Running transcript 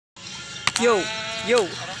Yo! Yo!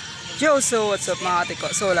 Yo! So what's up mga Katiko?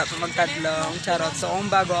 So wala pa magtadlong charot. So kung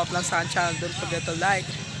bago up lang sa channel, don't forget to like,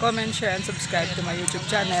 comment, share, and subscribe to my YouTube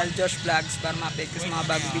channel, Josh Vlogs, para ma-update ko sa mga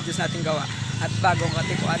bagong videos natin gawa at bagong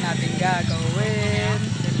katikuan natin gagawin.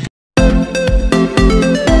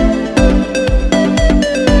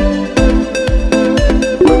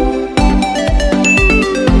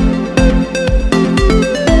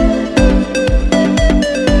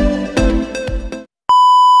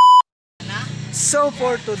 So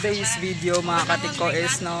for today's video mga Katiko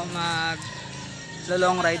is mag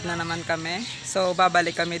long ride na naman kami. So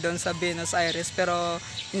babalik kami doon sa Buenos Aires, pero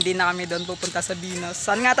hindi na kami doon pupunta sa Venus.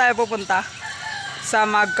 Saan nga tayo pupunta? Sa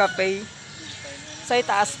Mag Cafe. Sa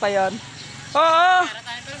itaas pa yon. Oo!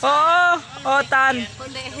 Oo! O Tan!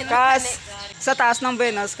 Kas! Sa taas ng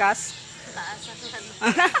Buenos, Kas?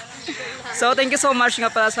 So thank you so much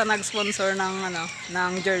nga pala sa nag-sponsor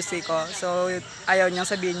ng jersey ko. So ayaw niyang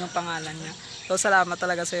sabihin yung pangalan niya. So salamat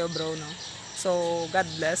talaga sa iyo, bro, no. So God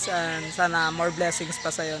bless and sana more blessings pa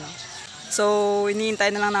sa iyo, no. So iniintay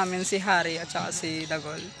na lang namin si Harry at saka si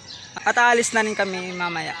Dagol. At aalis na rin kami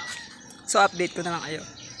mamaya. So update ko na lang kayo.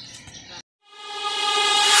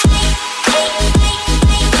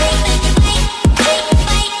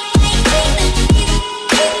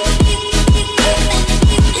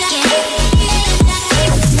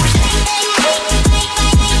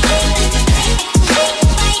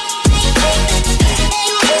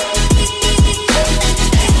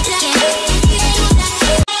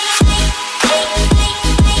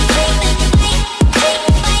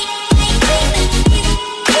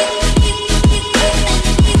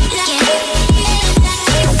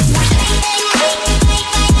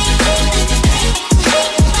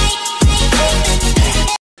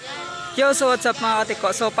 Yo, so what's up mga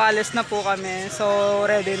Katiko? So paalis na po kami. So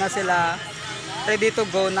ready na sila. Ready to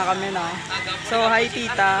go na kami, no. So hi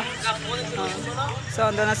tita. So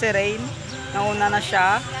ando na si Rain. Nauna na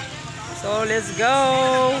siya. So let's go.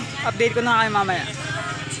 Update ko na kayo mamaya.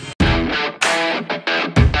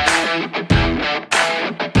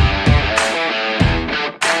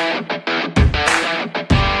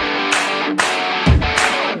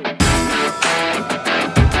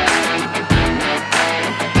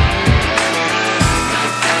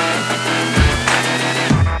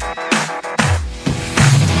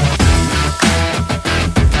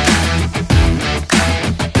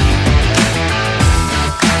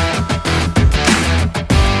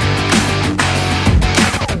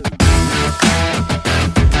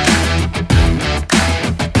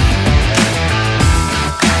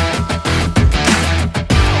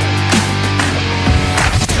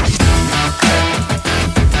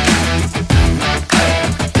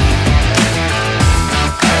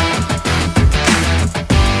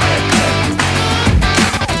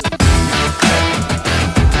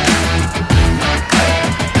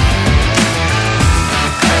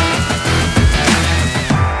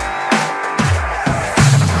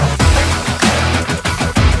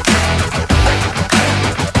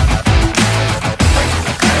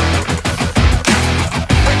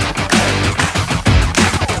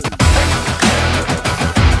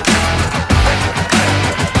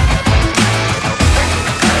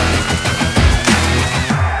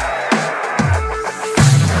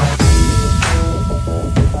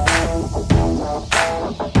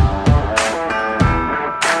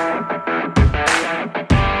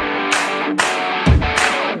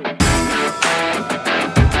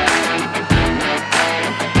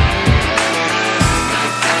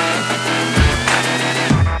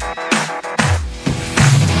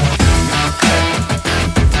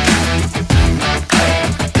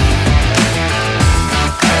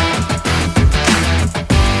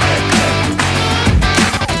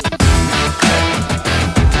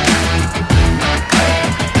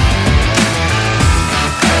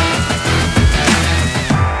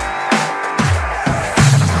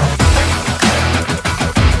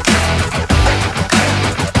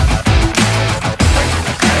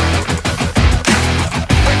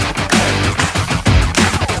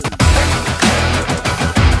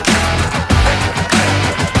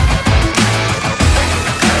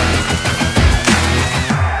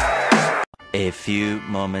 A few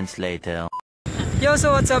moments later. Yo,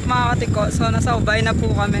 so what's up mga Katiko? So nasa Ubay na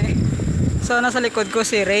po kami. So nasa likod ko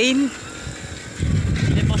si Rain.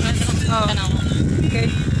 Oh.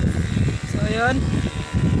 Okay. So yun.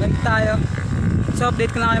 Balik tayo. So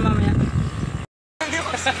update ko na kayo mamaya.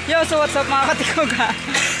 Yo, so what's up mga Katiko?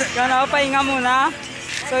 Gano'n, pahinga muna.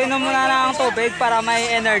 So inom muna ng tubig para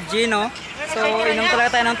may energy, no? So inom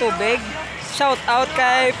talaga tayo ng tubig. Shout out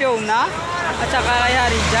kay Fiona at saka kay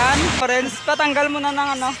Harry dyan. Friends, patanggal mo na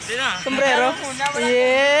ng sombrero.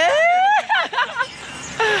 Yeah!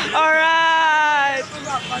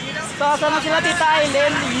 So, asan na sila Tita Aileen?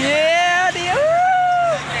 Yeah!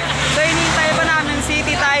 So, hinihintay pa namin si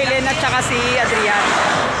Tita Aileen at saka si Adrian.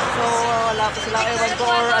 So, wala pa sila. Ewan ko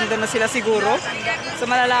or andun na sila siguro. So,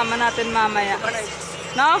 malalaman natin mamaya.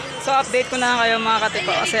 No? So, update ko na lang kayo mga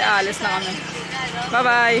katiko kasi alis na kami.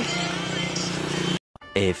 Bye-bye!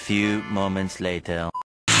 A few moments later.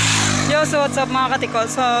 Yo, so what's up mga katiko?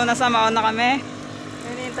 So, nasa Maon na kami.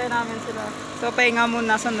 Hinihintay namin sila. So, pahinga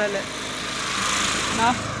muna sandali.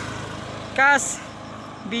 No? Kas,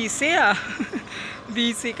 busy ah.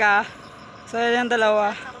 Busy ka. So, yan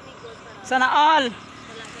dalawa. Sana all.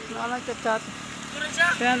 Wala nag-chat.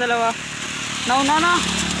 Yan dalawa. Nauna na.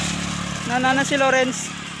 Nauna na si Lawrence.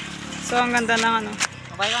 So, ang ganda ng ano.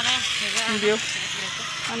 Okay ka na. Yung view.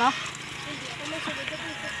 Ano?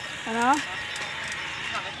 Ano?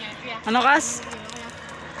 Ano Kas?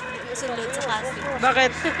 Sunod sa kasi.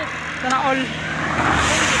 Bakit? Sana all.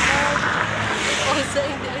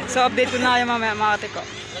 So, update ko na kayo mamaya mga katiko.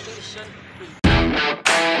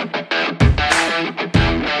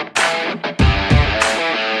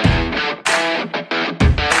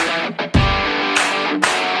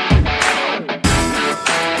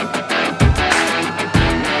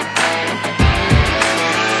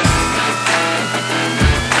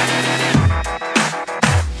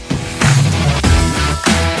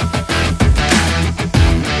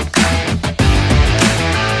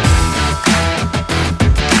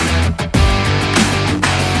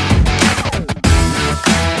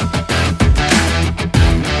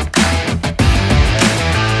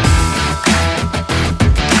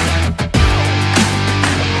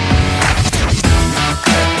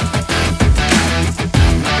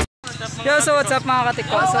 Yo, so what's up mga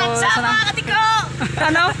katiko? So, sana... Katiko!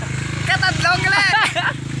 Ano? Katatlong lang!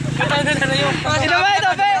 Ito ba?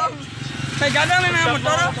 Ito ba? Pegat na may mga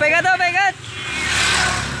motor. Pegat o, pegat!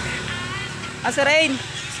 Si Rain.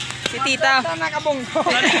 Si Tita.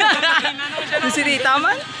 Si Tita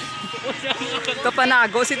man?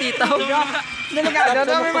 Kapanago si Tita. Delikado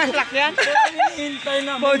na may maslak yan.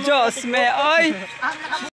 Oh Diyos, may oy!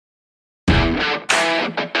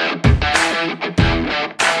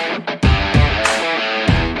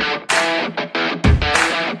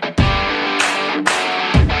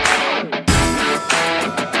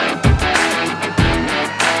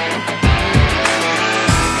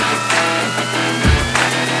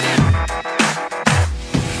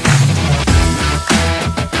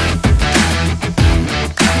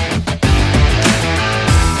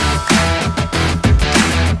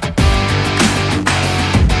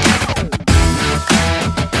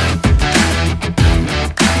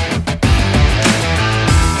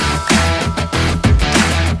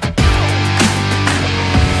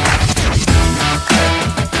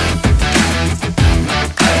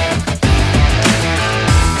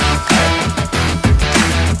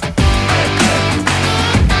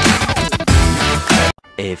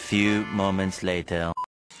 A few moments later.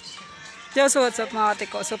 Yo, so what's up mga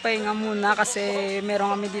katiko? So pahinga muna kasi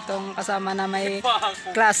meron kami ditong kasama na may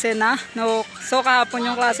klase na. No, so kahapon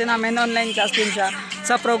yung klase namin, online class din siya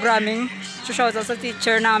sa programming. So shout out sa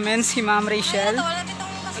teacher namin, si Ma'am Rachel.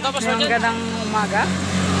 Yung gandang umaga.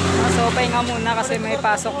 So pahinga muna kasi may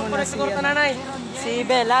pasok muna si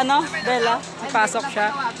Bella, no? Bella, may pasok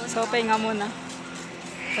siya. So pahinga muna.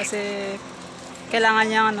 Kasi kailangan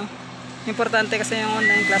niya ano, importante kasi yung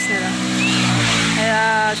online class nila. Kaya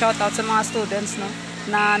shoutout sa mga students no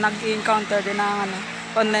na nag-encounter din ng ano,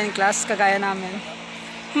 online class kagaya namin.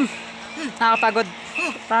 Nakakapagod.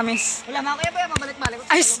 Promise. Wala mga kuya ba yung mabalik-balik?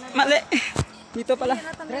 Ay, mali. Dito pala.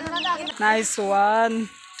 Nice one.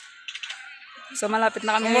 So malapit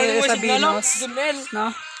na kami sa Binos.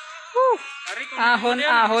 No? Woo.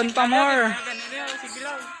 Ahon pa more.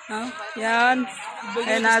 No? Yan.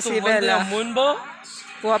 Ayan na si Bella.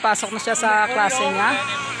 Pumapasok na siya sa klase niya.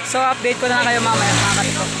 So, update ko na kayo mamaya mga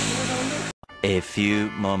katiko. A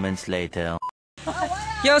few moments later.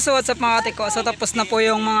 Yo, so what's up mga katiko? So, tapos na po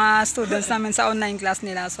yung mga students namin sa online class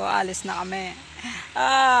nila. So, alis na kami.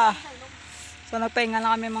 So, nagpahinga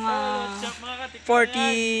na kami mga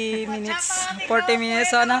 40 minutes. 40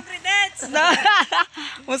 minutes. So, ano?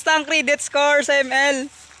 Musta ang credit score sa ML?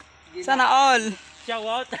 Sana all. Shout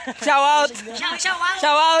out. Shout out.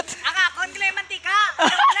 Shout out. Ang akon, Clay Mantika!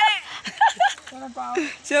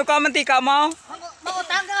 Sino ka mantika mo?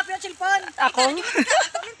 Mautang ka nga pero cellphone! Ako?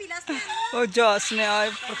 Oh Diyos, may ay.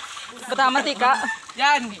 Bata mantika?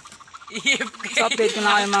 Yan. So update ko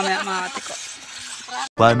na kayo mamaya mga tiko.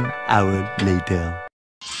 1 hour later.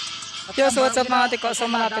 Yo, so what's up mga tiko? So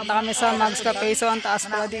malapit na kami sa Mags Cafe. So ang taas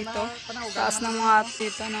pala dito. Taas ng mga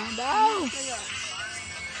tito na. Wow!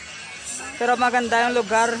 Pero maganda yung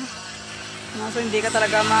lugar. So hindi ka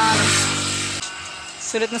talaga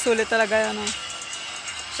sulit na sulit talaga yan. No?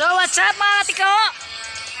 So what's up mga katiko?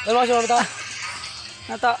 Dalawa siya mabata.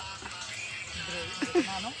 Nato.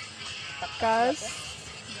 Takas.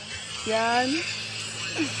 Yan.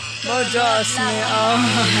 Bojos me. Oh.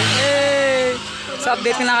 Hey. So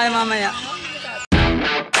update ko na kayo mamaya.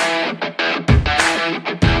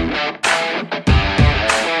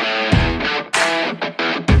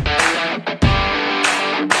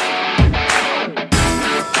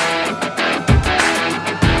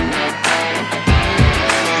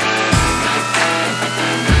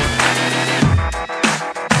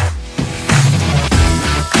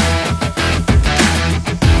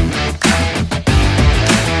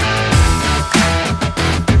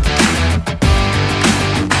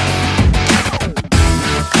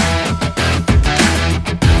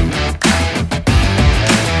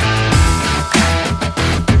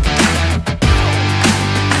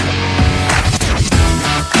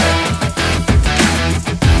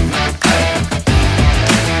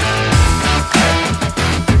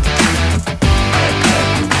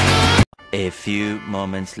 A few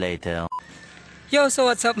moments later. Yo, so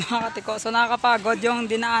what's up mga katiko? So nakakapagod yung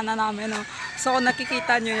dinaanan namin. No? So kung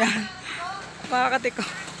nakikita nyo yan, mga katiko.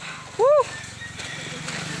 Woo!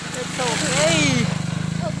 It's okay.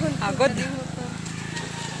 Agod.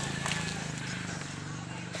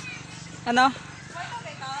 Ano?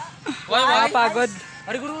 Nakakapagod.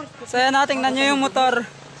 So yan na, tingnan nyo yung motor.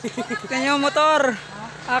 Tingnan nyo yung motor.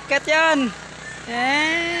 Akit yan.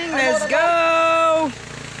 And let's go!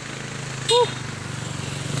 Woo!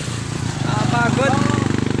 Nakapagod.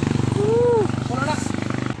 Woo!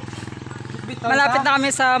 Malapit na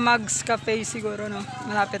kami sa Mugs Cafe siguro, no?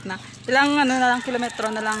 Malapit na. Ilang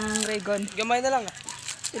kilometro na lang, Raygon? Gamay na lang.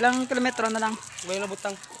 Ilang kilometro na lang? Gamay na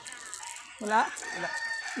butang. Wala? Wala.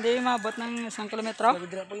 Hindi mabot ng 1 kilometro?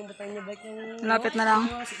 Nabidra po yung butang niya bike yung... Malapit na lang.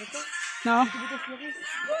 No?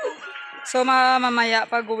 So mamaya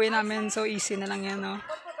pag uwi namin, so easy na lang yan, no?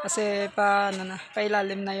 Kasi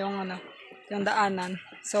pailalim na yung yung daanan.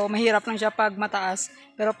 So mahirap lang siya pag mataas,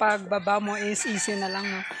 pero pag baba mo is easy na lang,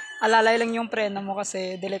 no? Alalay lang yung preno mo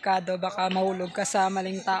kasi delikado, baka mahulog ka sa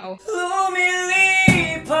maling tao.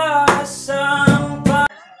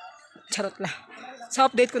 Charot lang. So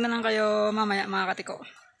update ko na lang kayo mamaya mga katiko.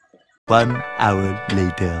 1 hour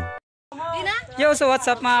later. Yo, so what's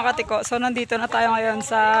up mga katiko? So nandito na tayo ngayon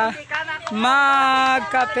sa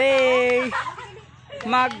Mag-Cafe.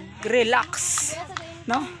 Mag-relax.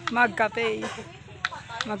 No? Mag-Cafe.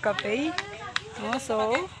 Mag-Cafe. Oh, so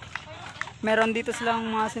meron dito silang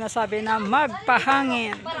mga sinasabi na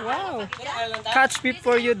magpahangin. Wow. Catch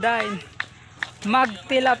before you dine.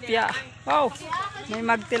 Magtilapia. Wow. May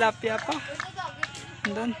magtilapia pa.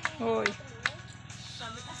 Andun. Hoy.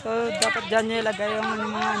 So dapat dyan nyo ilagay yung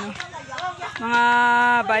mga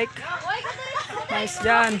bike. Nice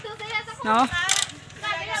dyan. No?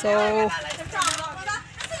 So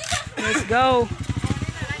let's go.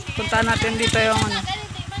 Punta natin dito yung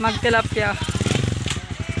magtilapia.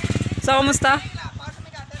 So kumusta?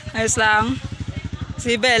 Ayos lang.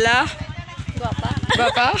 Si Bella.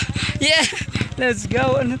 Guwapa? Yeah. Let's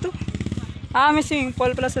go. Ano to? May swimming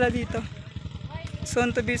pool pala sila dito. Soon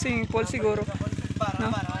to be swimming pool siguro. No?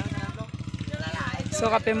 So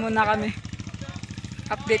kape muna kami.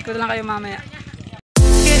 Update ko lang kayo mamaya.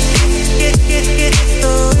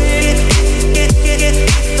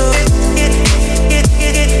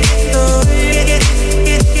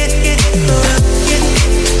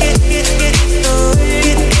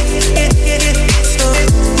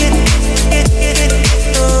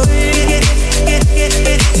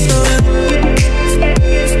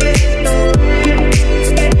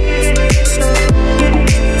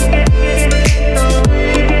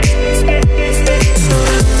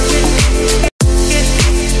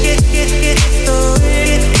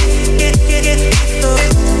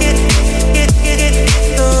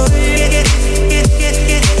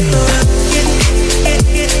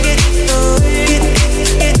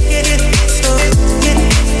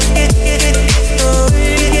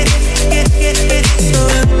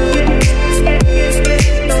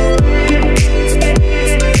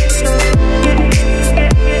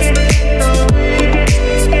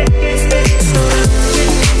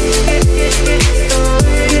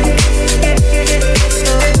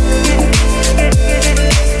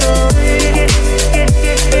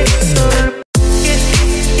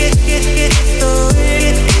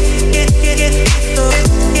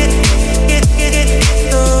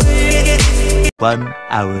 One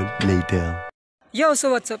hour later. Yo, so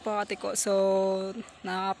what's up mga katiko? So,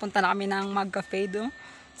 nakapunta na kami ng Mag-Cafe do.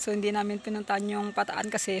 So hindi namin pinuntahan yung pataan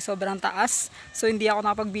kasi sobrang taas. So hindi ako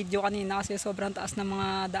nakapag-video kanina kasi sobrang taas ng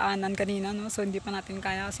mga daanan kanina, no? So hindi pa natin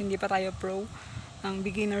kaya kasi hindi pa tayo pro. Ang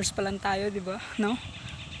beginners pa lang tayo, di ba? No?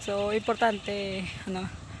 So importante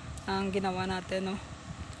ang ginawa natin, no?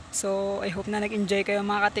 So I hope na nag-enjoy kayo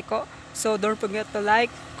mga katiko. So don't forget to like,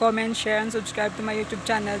 comment, share, and subscribe to my YouTube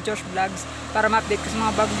channel, Josh Vlogs, para ma-update ko sa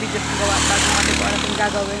mga bagong videos na gawa at bagong katiko natin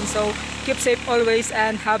gagawin. So keep safe always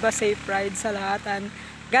and have a safe ride sa lahat, and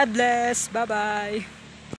God bless. Bye-bye.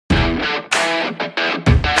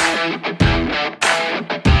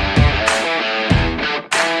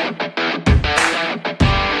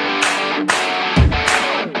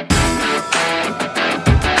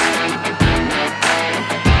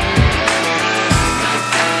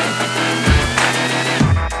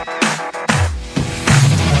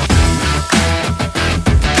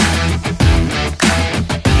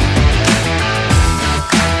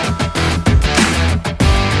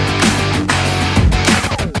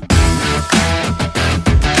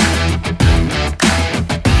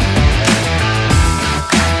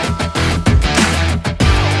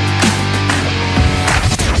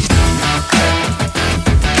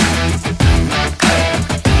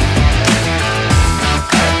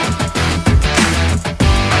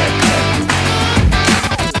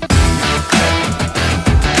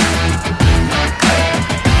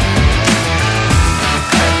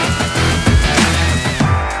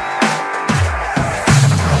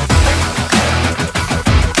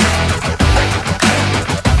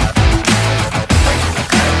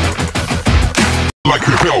 like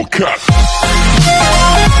a Hellcat.